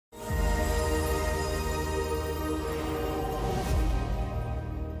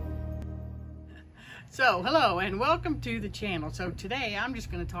So hello and welcome to the channel. So today I'm just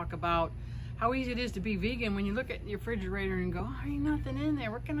going to talk about how easy it is to be vegan when you look at your refrigerator and go, oh, ain't nothing in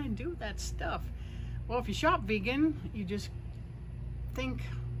there, what can I do with that stuff? Well, if you shop vegan, you just think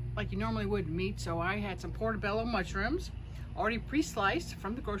like you normally would meat. So I had some portobello mushrooms already pre-sliced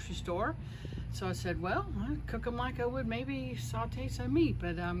from the grocery store. So I said, well, I'll cook them like I would maybe saute some meat,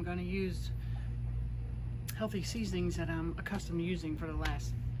 but I'm going to use healthy seasonings that I'm accustomed to using for the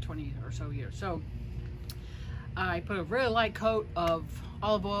last 20 or so years. So I put a really light coat of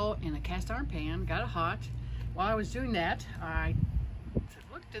olive oil in a cast iron pan, got it hot. While I was doing that, I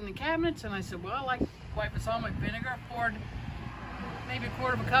looked in the cabinets and I said, well, I like white balsamic vinegar. Poured maybe a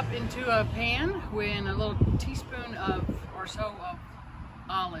quarter of a cup into a pan with a little teaspoon or so of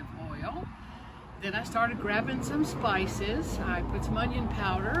olive oil. Then I started grabbing some spices. I put some onion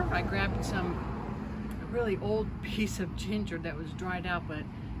powder. I grabbed a really old piece of ginger that was dried out, but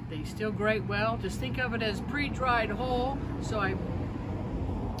they still grate well. Just think of it as pre-dried whole. So I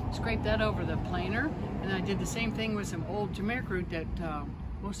scraped that over the planer, and I did the same thing with some old turmeric root that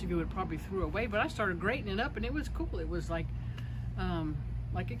most of you would probably throw away, but I started grating it up and it was cool. It was like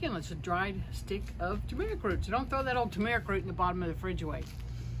again, it's a dried stick of turmeric root. So don't throw that old turmeric root in the bottom of the fridge away.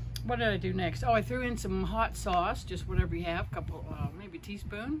 What did I do next? Oh, I threw in some hot sauce, just whatever you have, maybe a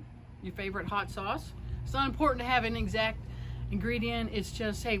teaspoon, your favorite hot sauce. It's not important to have an exact ingredient, it's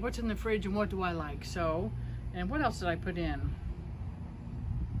just, hey, what's in the fridge and what do I like? So, and what else did I put in?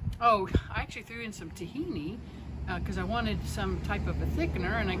 Oh, I actually threw in some tahini because I wanted some type of a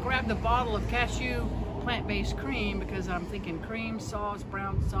thickener, and I grabbed a bottle of cashew plant-based cream because I'm thinking cream sauce,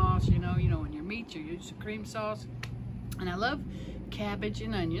 brown sauce, you know, in your meat you use cream sauce. And I love cabbage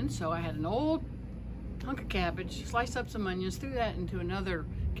and onions, so I had an old hunk of cabbage, sliced up some onions, threw that into another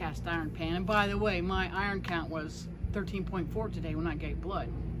cast iron pan. And by the way, my iron count was 13.4 today when I gave blood.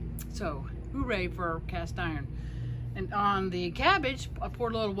 So hooray for cast iron. And on the cabbage, I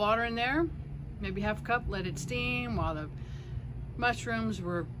poured a little water in there, maybe half a cup, let it steam while the mushrooms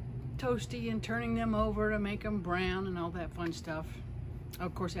were toasty and turning them over to make them brown and all that fun stuff.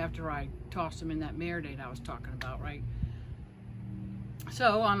 Of course, after I tossed them in that marinade I was talking about, right?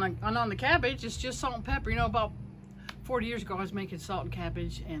 So on the cabbage, it's just salt and pepper. You know, about 40 years ago, I was making salt and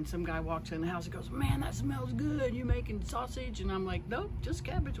cabbage, and some guy walks in the house and goes, man, that smells good. You making sausage? And I'm like, nope, just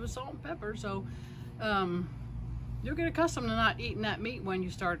cabbage with salt and pepper. So you'll get accustomed to not eating that meat when you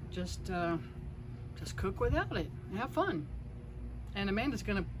start just cook without it. Have fun. And Amanda's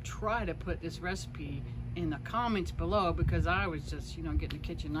gonna try to put this recipe in the comments below, because I was just, get in the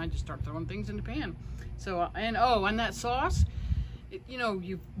kitchen and I just start throwing things in the pan. So, and that sauce,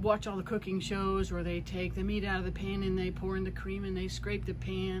 you watch all the cooking shows where they take the meat out of the pan and they pour in the cream and they scrape the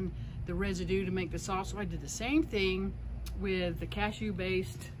pan, the residue to make the sauce. So I did the same thing with the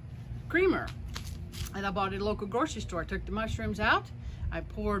cashew-based creamer. And I bought it at a local grocery store. I took the mushrooms out. I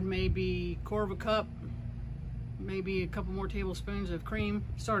poured maybe a quarter of a cup, maybe a couple more tablespoons of cream,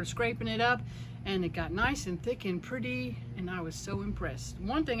 started scraping it up, and it got nice and thick and pretty, and I was so impressed.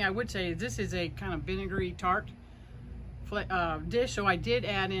 One thing I would say is this is a kind of vinegary tart dish, so I did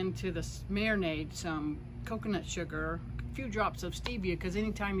add into the marinade some coconut sugar, a few drops of stevia, because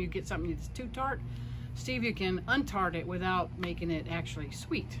anytime you get something that's too tart, stevia can untart it without making it actually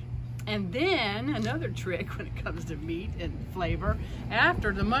sweet. And then another trick when it comes to meat and flavor,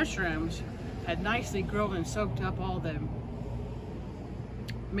 after the mushrooms had nicely grilled and soaked up all the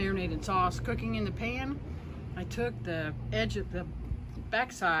marinated sauce cooking in the pan, I took the edge of the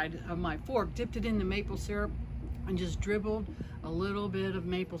backside of my fork, dipped it in the maple syrup, and just dribbled a little bit of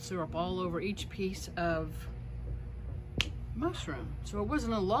maple syrup all over each piece of mushroom. So it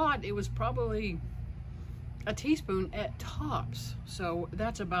wasn't a lot, it was probably a teaspoon at tops. So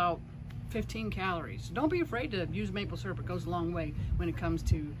that's about 15 calories. Don't be afraid to use maple syrup. It goes a long way when it comes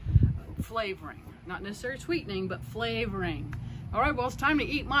to flavoring. Not necessarily sweetening, but flavoring. All right, well, it's time to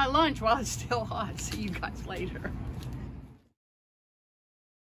eat my lunch while it's still hot. See you guys later.